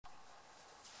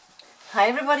Hi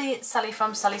everybody, it's Sally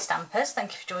from Sallystampers.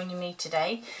 Thank you for joining me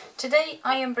today. Today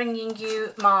I am bringing you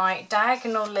my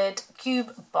diagonal lid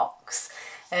cube box.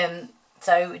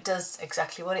 So it does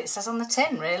exactly what it says on the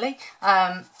tin, really.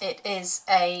 It is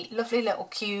a lovely little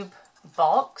cube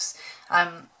box.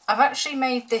 I've actually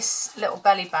made this little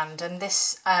belly band, and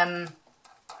this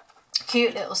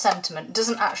cute little sentiment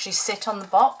doesn't actually sit on the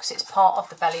box, it's part of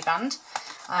the belly band.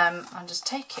 I'll just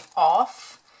take it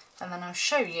off. And then I'll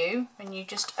show you, when you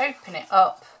just open it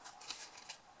up,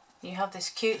 you have this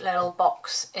cute little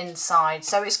box inside.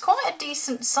 So it's quite a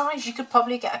decent size. You could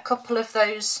probably get a couple of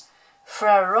those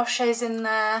Ferrero Rochers in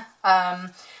there. I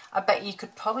bet you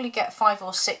could probably get 5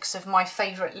 or 6 of my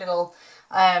favourite little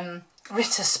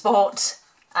Ritter Sport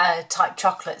type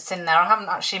chocolates in there. I haven't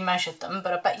actually measured them,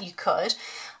 but I bet you could.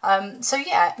 So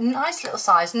yeah, nice little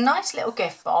size, nice little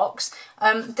gift box.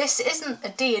 This isn't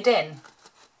adhered in.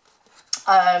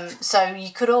 So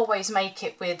you could always make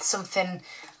it with something,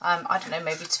 I don't know,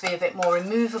 maybe to be a bit more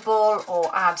removable,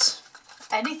 or add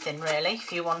anything really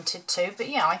if you wanted to. But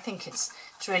yeah, I think it's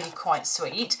really quite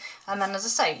sweet. And then, as I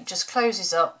say, it just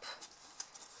closes up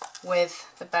with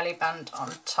the belly band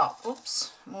on top.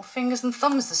 Oops, more fingers and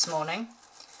thumbs this morning.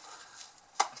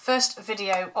 First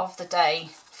video of the day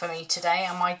for me today,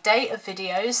 and my day of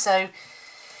videos, so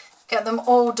get them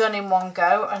all done in one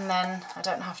go and then I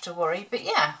don't have to worry. But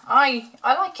yeah, I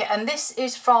like it. And this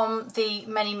is from the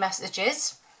many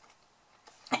messages.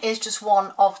 It is just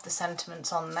one of the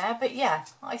sentiments on there, but yeah,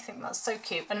 I think that's so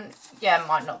cute. And yeah, it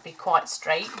might not be quite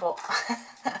straight, but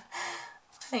I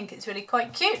think it's really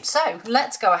quite cute. So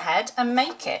let's go ahead and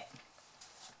make it.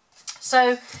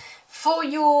 So for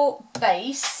your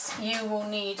base, you will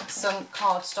need some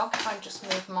cardstock. If I just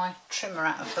move my trimmer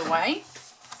out of the way.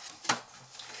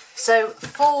 So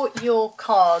for your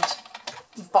card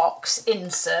box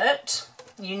insert,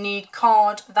 you need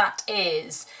card that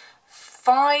is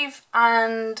 5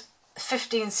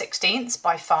 15/16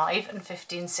 by 5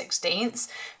 15/16,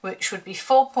 which would be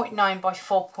 4.9 by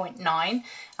 4.9,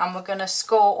 and we're going to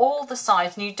score all the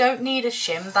sides. And you don't need a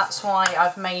shim, that's why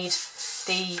I've made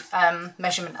the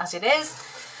measurement as it is.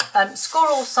 Score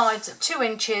all sides at 2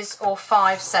 inches or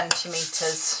 5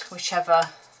 centimetres,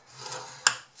 whichever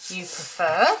you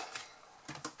prefer.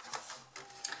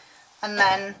 And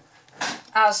then,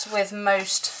 as with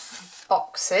most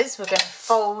boxes, we're going to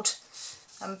fold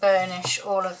and burnish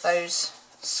all of those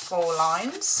score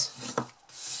lines.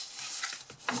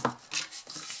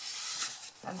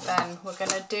 And then we're going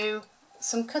to do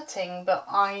some cutting, but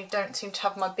I don't seem to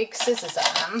have my big scissors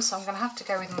at hand, so I'm going to have to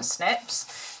go with my snips,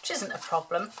 which isn't a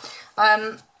problem.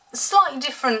 Slightly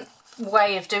different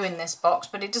way of doing this box,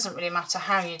 but it doesn't really matter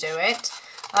how you do it.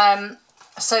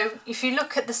 So if you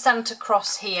look at the centre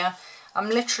cross here, I'm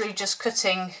literally just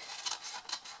cutting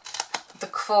the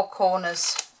 4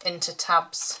 corners into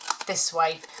tabs this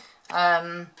way.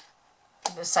 As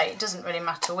I say, it doesn't really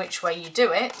matter which way you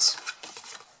do it,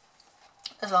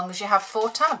 as long as you have 4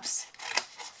 tabs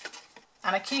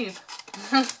and a cube.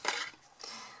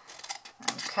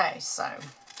 Okay, so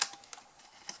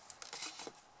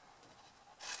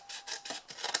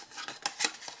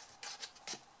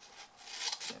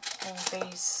all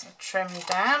these are trimmed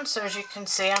down. So as you can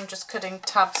see, I'm just cutting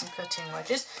tabs and cutting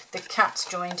wedges. The cat's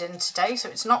joined in today, so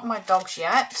it's not my dogs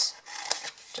yet,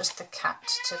 just the cat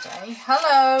today.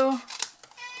 Hello!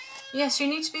 Yes, you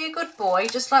need to be a good boy,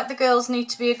 just like the girls need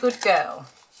to be a good girl.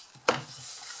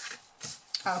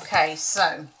 Okay,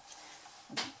 so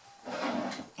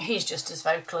he's just as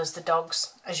vocal as the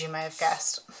dogs, as you may have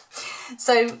guessed.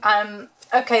 So,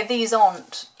 okay, these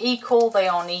aren't equal, they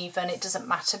aren't even, it doesn't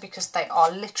matter, because they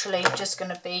are literally just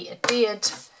going to be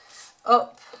adhered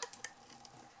up.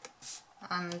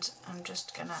 And I'm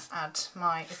just going to add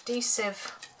my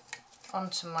adhesive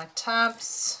onto my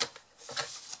tabs.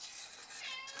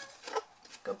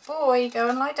 Good boy, go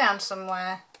and lie down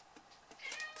somewhere.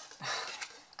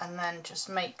 And then just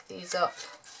make these up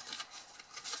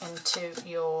into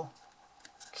your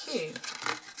cube.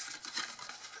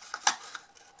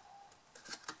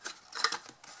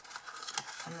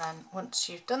 And then once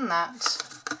you've done that,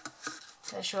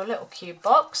 there's your little cube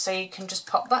box. So you can just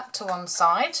pop that to one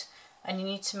side, and you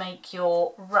need to make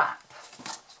your wrap.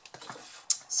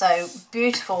 So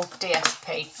beautiful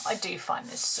DSP. I do find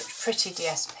this such pretty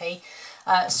DSP.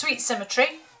 Sweet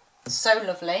symmetry, so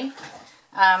lovely.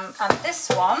 And this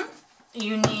one,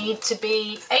 you need to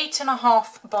be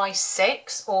 8.5 by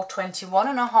 6 or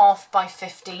 21.5 by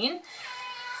 15.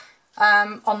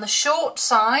 On the short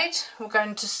side, we're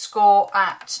going to score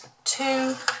at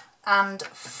 2 and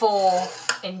 4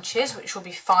 inches, which will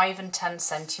be 5 and 10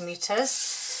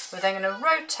 centimetres. We're then going to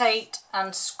rotate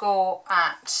and score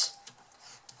at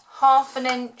 1/2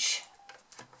 inch,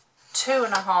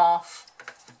 2.5,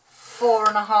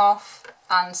 4.5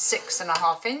 and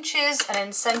 6.5 inches, and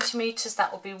in centimetres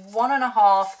that will be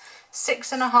 1.5,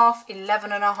 6.5,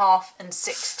 11.5 and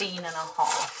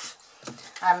 16.5.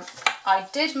 I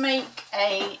did make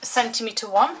a centimetre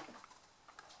one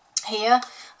here.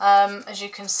 As you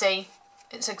can see,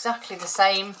 it's exactly the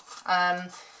same,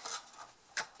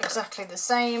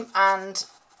 and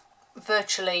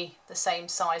virtually the same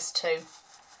size too.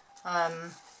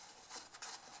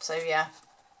 So yeah,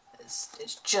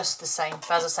 it's just the same.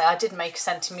 But as I say, I did make a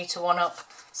centimetre one up,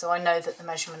 so I know that the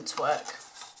measurements work.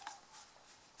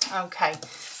 Okay,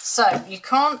 so you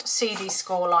can't see these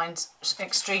score lines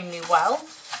extremely well,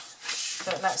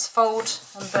 but let's fold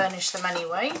and burnish them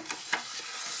anyway.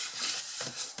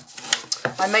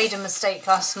 I made a mistake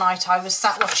last night. I was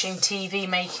sat watching TV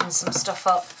making some stuff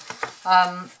up.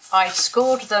 I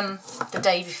scored them the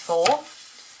day before,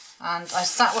 and I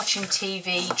sat watching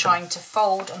TV trying to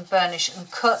fold and burnish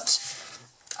and cut,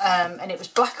 and it was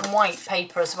black and white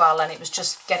paper as well, and it was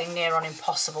just getting near on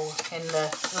impossible in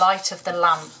the light of the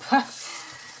lamp.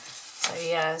 So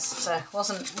yeah, it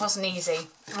wasn't easy.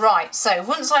 Right, so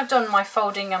once I've done my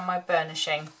folding and my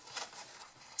burnishing,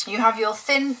 you have your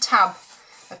thin tab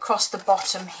across the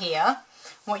bottom here.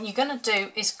 What you're going to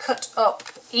do is cut up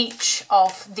each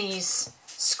of these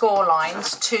score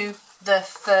lines to the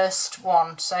first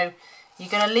one. So you're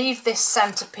going to leave this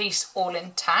centre piece all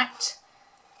intact.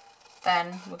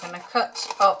 Then we're going to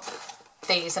cut up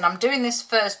these, and I'm doing this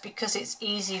first because it's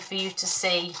easy for you to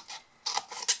see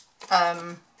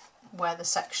where the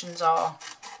sections are.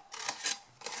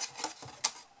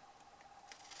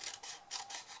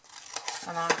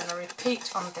 And then I'm going to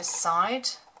repeat on this side.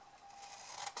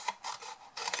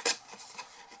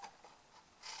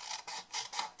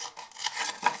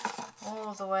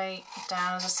 All the way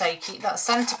down. As I say, keep that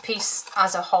centre piece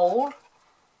as a whole.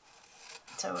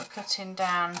 So we're cutting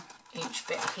down each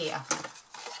bit here.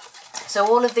 So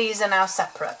all of these are now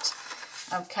separate.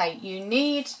 Okay, you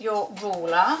need your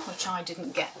ruler, which I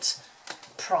didn't get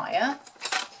prior.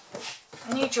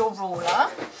 You need your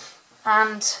ruler,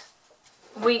 and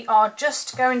we are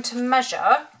just going to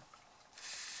measure.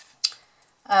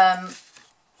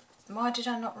 Why did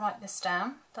I not write this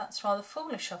down? That's rather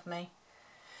foolish of me.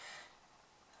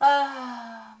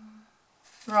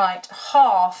 Right,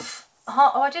 half.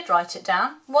 Oh, I did write it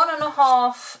down.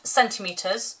 1.5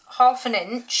 centimetres, 1/2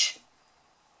 inch,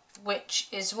 which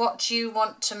is what you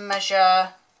want to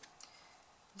measure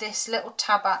this little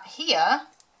tab at here,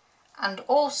 and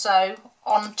also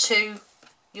onto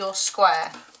your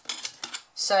square.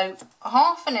 So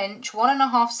 1/2 inch,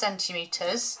 1.5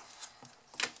 centimetres.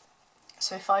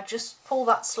 So if I just pull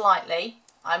that slightly,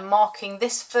 I'm marking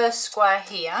this first square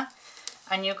here,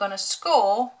 and you're going to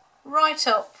score right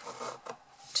up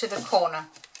to the corner.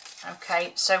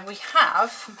 Okay, so we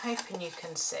have, I'm hoping you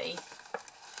can see,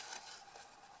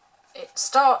 it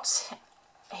starts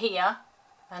here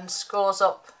and scores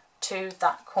up to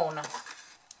that corner.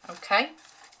 Okay,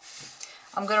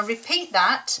 I'm going to repeat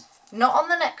that, not on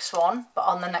the next one, but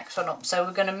on the next one up. So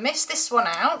we're going to miss this one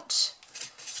out.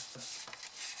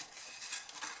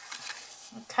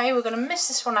 Okay, we're going to miss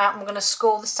this one out, and we're going to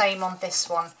score the same on this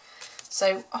one.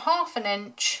 So 1/2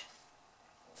 inch,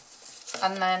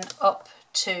 and then up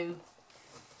to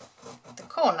the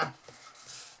corner.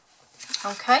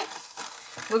 Okay,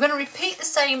 we're going to repeat the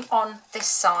same on this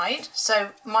side.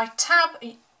 So my tab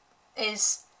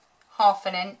is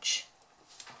 1/2 inch,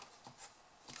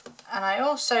 and I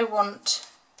also want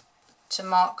to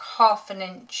mark 1/2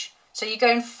 inch. So you're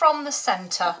going from the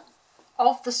centre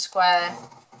of the square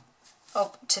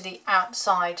up to the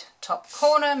outside top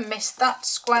corner, miss that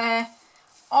square,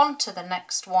 onto the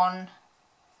next one,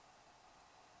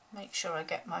 make sure I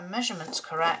get my measurements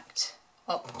correct,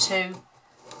 up to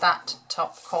that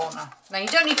top corner. Now you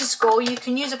don't need to score, you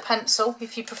can use a pencil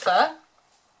if you prefer.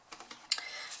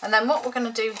 And then what we're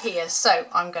going to do here, so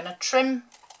I'm going to trim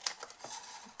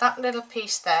that little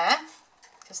piece there,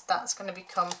 because that's going to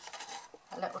become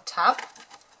a little tab.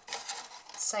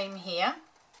 Same here.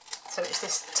 So it's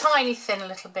this tiny thin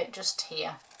little bit just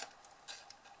here.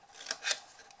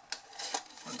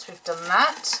 Once we've done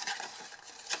that,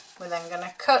 we're then going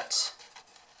to cut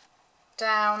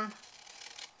down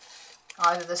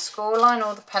either the score line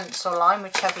or the pencil line,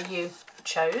 whichever you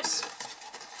chose.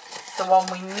 The one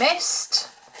we missed,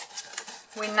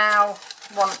 we now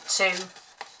want to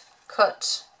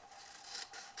cut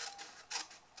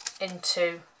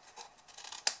into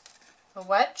a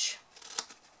wedge.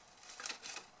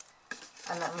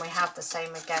 And then we have the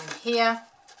same again here.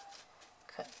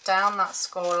 Cut down that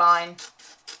score line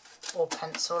or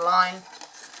pencil line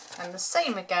And the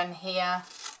same again here,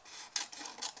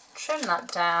 trim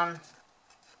that down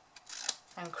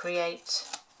and create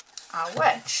our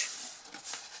wedge.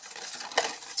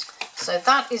 So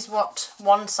that is what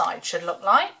one side should look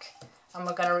like, and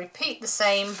we're going to repeat the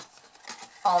same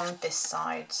on this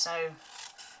side. So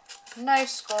no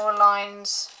score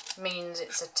lines means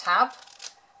it's a tab,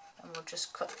 and we'll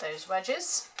just cut those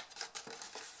wedges.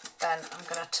 Then I'm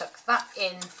going to tuck that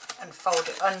in and fold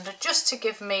it under just to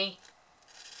give me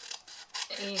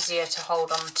easier to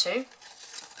hold on to.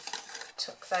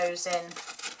 Tuck those in and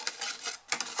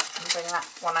bring that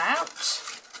one out.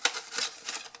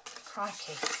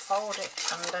 Crikey, fold it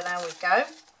under, there we go.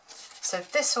 So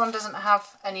this one doesn't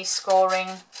have any scoring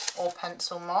or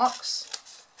pencil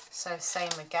marks, so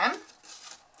same again.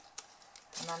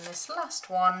 And then this last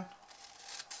one,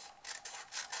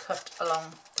 cut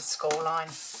along the score line.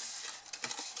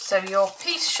 So your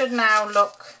piece should now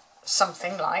look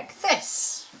something like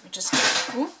this. Let me just,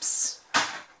 oops.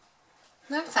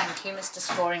 No thank you, Mr.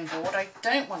 Scoring Board, I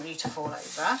don't want you to fall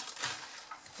over.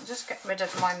 I'll just get rid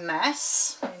of my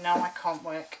mess. You know I can't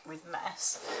work with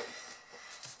mess.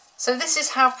 So this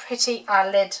is how pretty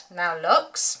our lid now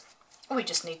looks. We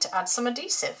just need to add some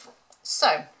adhesive.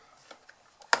 So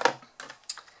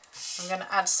I'm going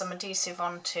to add some adhesive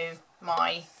onto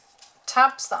my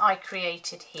tabs that I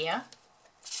created here.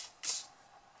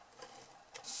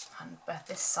 And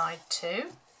this side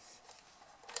too.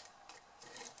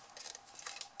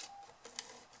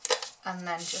 And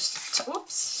then just,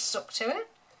 oops, stuck to it.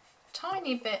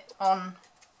 Tiny bit on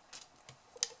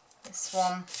this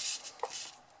one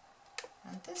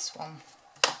and this one.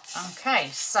 Okay,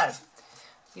 so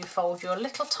you fold your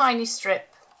little tiny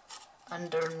strip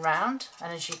under and round,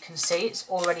 and as you can see it's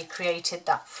already created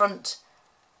that front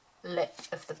lip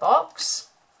of the box.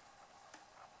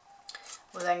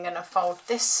 We're then going to fold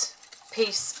this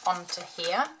piece onto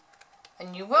here,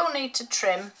 and you will need to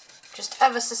trim just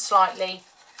ever so slightly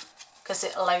because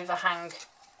it'll overhang.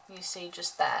 You see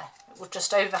just there, it will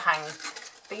just overhang,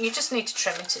 but you just need to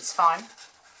trim it, it's fine.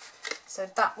 So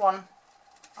that one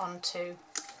onto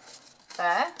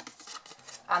there,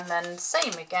 and then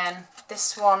same again,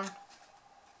 this one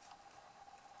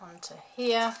onto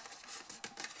here,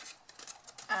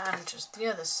 and just the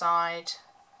other side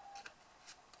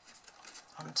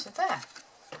onto there.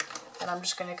 And I'm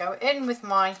just going to go in with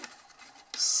my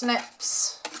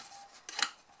snips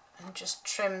and just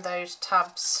trim those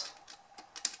tabs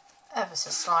ever so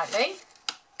slightly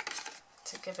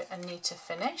to give it a neater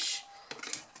finish.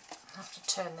 I have to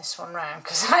turn this one round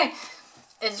because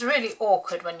it's really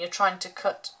awkward when you're trying to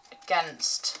cut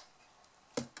against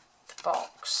the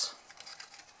box.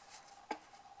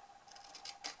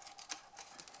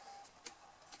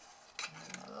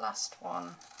 And the last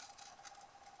one.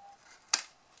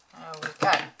 There we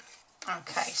go.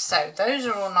 Okay, so those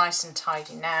are all nice and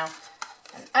tidy now,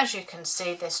 and as you can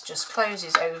see this just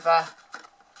closes over.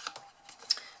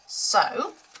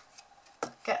 So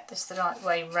get this the right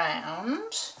way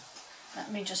round.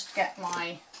 Let me just get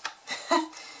my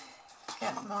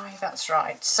that's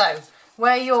right. So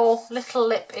where your little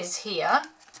lip is here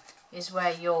is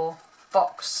where your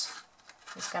box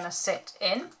is going to sit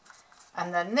in,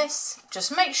 and then this,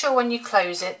 just make sure when you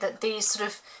close it that these sort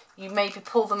of, you maybe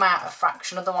pull them out a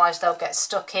fraction, otherwise they'll get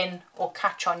stuck in or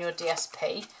catch on your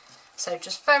DSP. So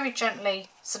just very gently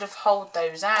sort of hold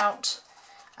those out.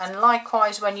 And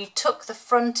likewise, when you tuck the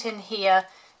front in here,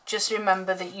 just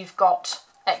remember that you've got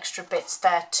extra bits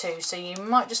there too. So you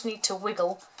might just need to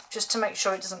wiggle just to make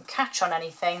sure it doesn't catch on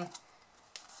anything.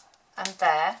 And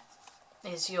there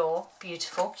is your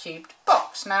beautiful cubed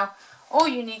box. Now, all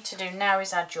you need to do now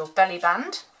is add your belly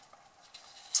band.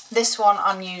 This one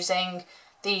I'm using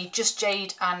the Just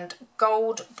Jade and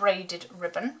Gold braided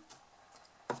ribbon.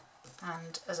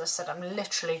 And as I said, I'm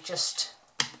literally just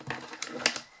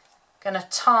going to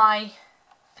tie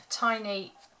a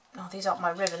tiny, oh, these aren't my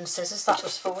ribbon scissors, that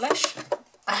was foolish.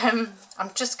 I'm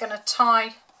just going to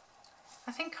tie,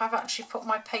 I think I've actually put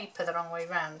my paper the wrong way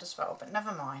round as well, but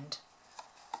never mind.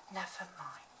 Never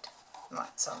mind.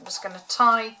 Right, so I'm just going to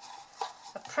tie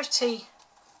a pretty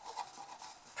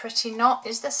knot.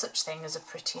 Is there such thing as a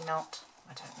pretty knot?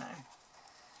 I don't know.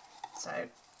 So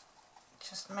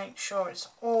just make sure it's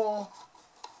all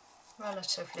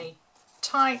relatively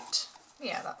tight.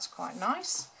 Yeah, that's quite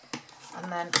nice.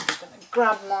 And then I'm just going to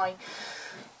grab my,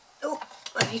 oh,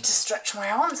 I need to stretch my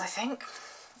arms, I think.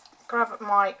 Grab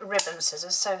my ribbon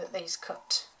scissors so that these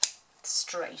cut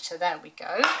straighter. There we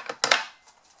go.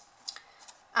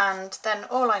 And then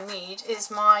all I need is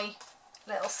my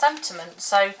little sentiment.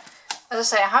 So as I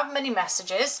say, I have mini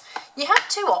messages. You have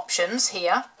two options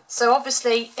here. So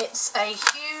obviously it's a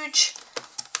huge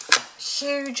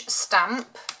huge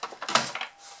stamp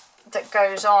that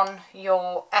goes on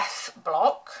your F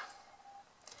block.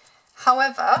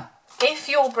 However, if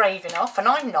you're brave enough, and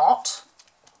I'm not,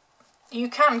 you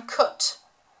can cut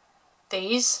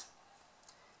these,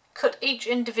 cut each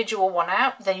individual one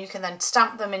out, then you can then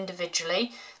stamp them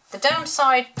individually. The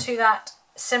downside to that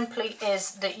simply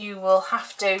is that you will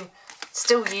have to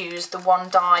still use the one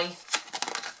die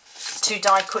to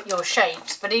die cut your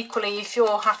shapes, but equally if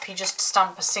you're happy just to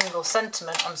stamp a single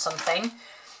sentiment on something,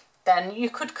 then you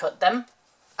could cut them,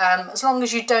 as long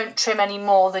as you don't trim any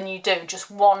more than you do,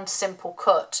 just one simple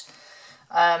cut,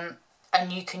 and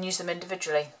you can use them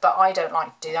individually. But I don't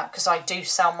like to do that because I do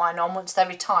sell mine on once they're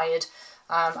retired,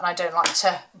 and I don't like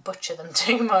to butcher them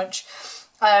too much.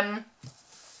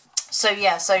 So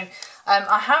yeah,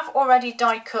 I have already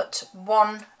die cut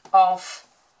one of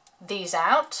these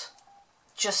out,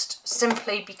 just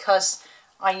simply because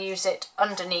I use it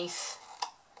underneath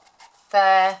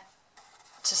there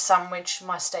to sandwich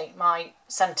my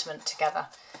sentiment together.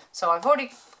 So I've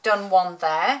already done one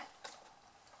there.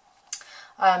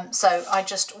 So I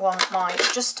just want my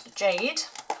Just Jade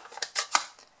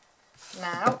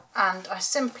now, and I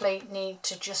simply need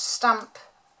to just stamp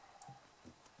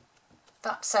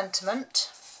that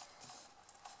sentiment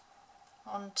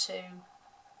onto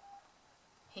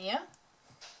here,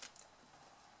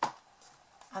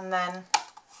 and then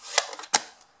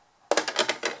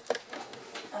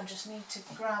I just need to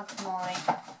grab my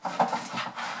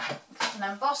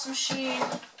emboss machine,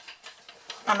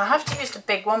 and I have to use the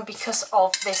big one because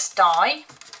of this die,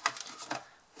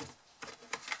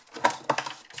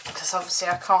 because obviously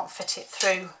I can't fit it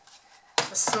through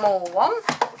the small one.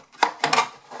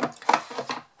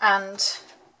 And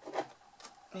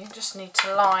you just need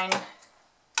to line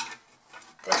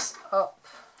this up,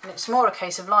 and it's more a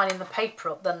case of lining the paper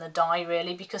up than the die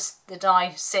really, because the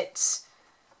die sits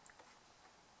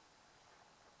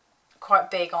quite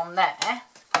big on there.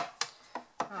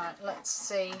 Right, let's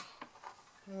see.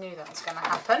 I knew that was going to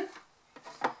happen.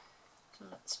 So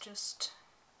let's just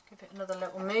give it another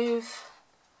little move.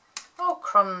 Oh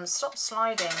crumbs, stop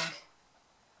sliding.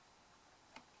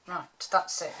 Right,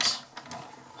 that's it.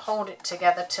 Hold it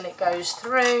together till it goes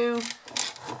through.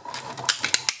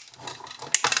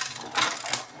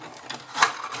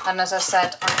 And as I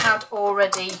said, I had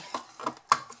already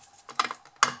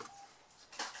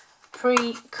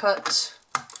pre-cut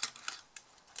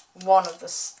one of the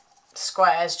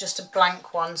squares, just a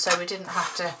blank one, so we didn't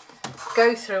have to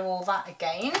go through all that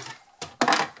again.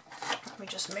 Let me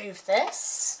just move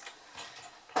this.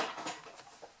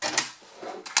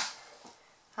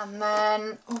 And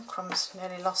then, oh crumbs,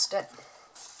 nearly lost it.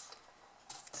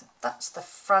 So that's the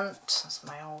front, that's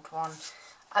my old one.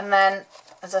 And then,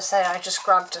 as I say, I just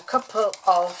grabbed a couple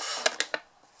of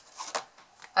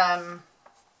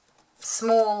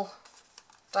small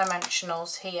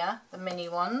dimensionals here, the mini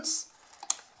ones.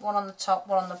 One on the top,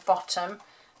 one on the bottom.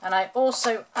 And I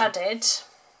also added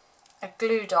a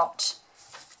glue dot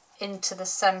into the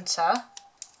centre.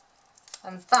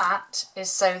 And that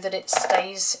is so that it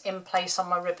stays in place on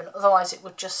my ribbon, otherwise it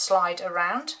would just slide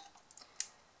around.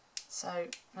 So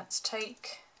let's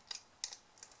take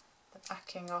the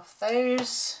backing off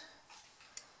those,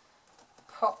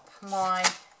 pop my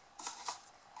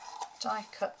die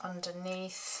cut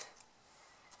underneath,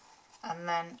 and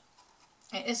then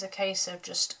it is a case of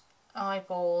just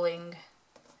eyeballing,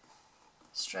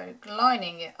 stroke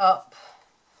lining it up,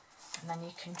 and then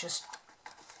you can just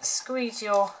squeeze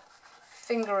your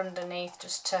finger underneath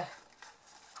just to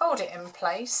hold it in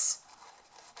place.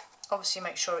 Obviously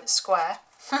make sure it's square.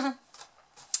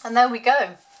 And there we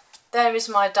go. There is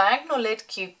my diagonal lid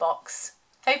cube box.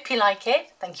 Hope you like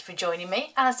it. Thank you for joining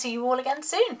me, and I'll see you all again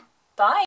soon. Bye.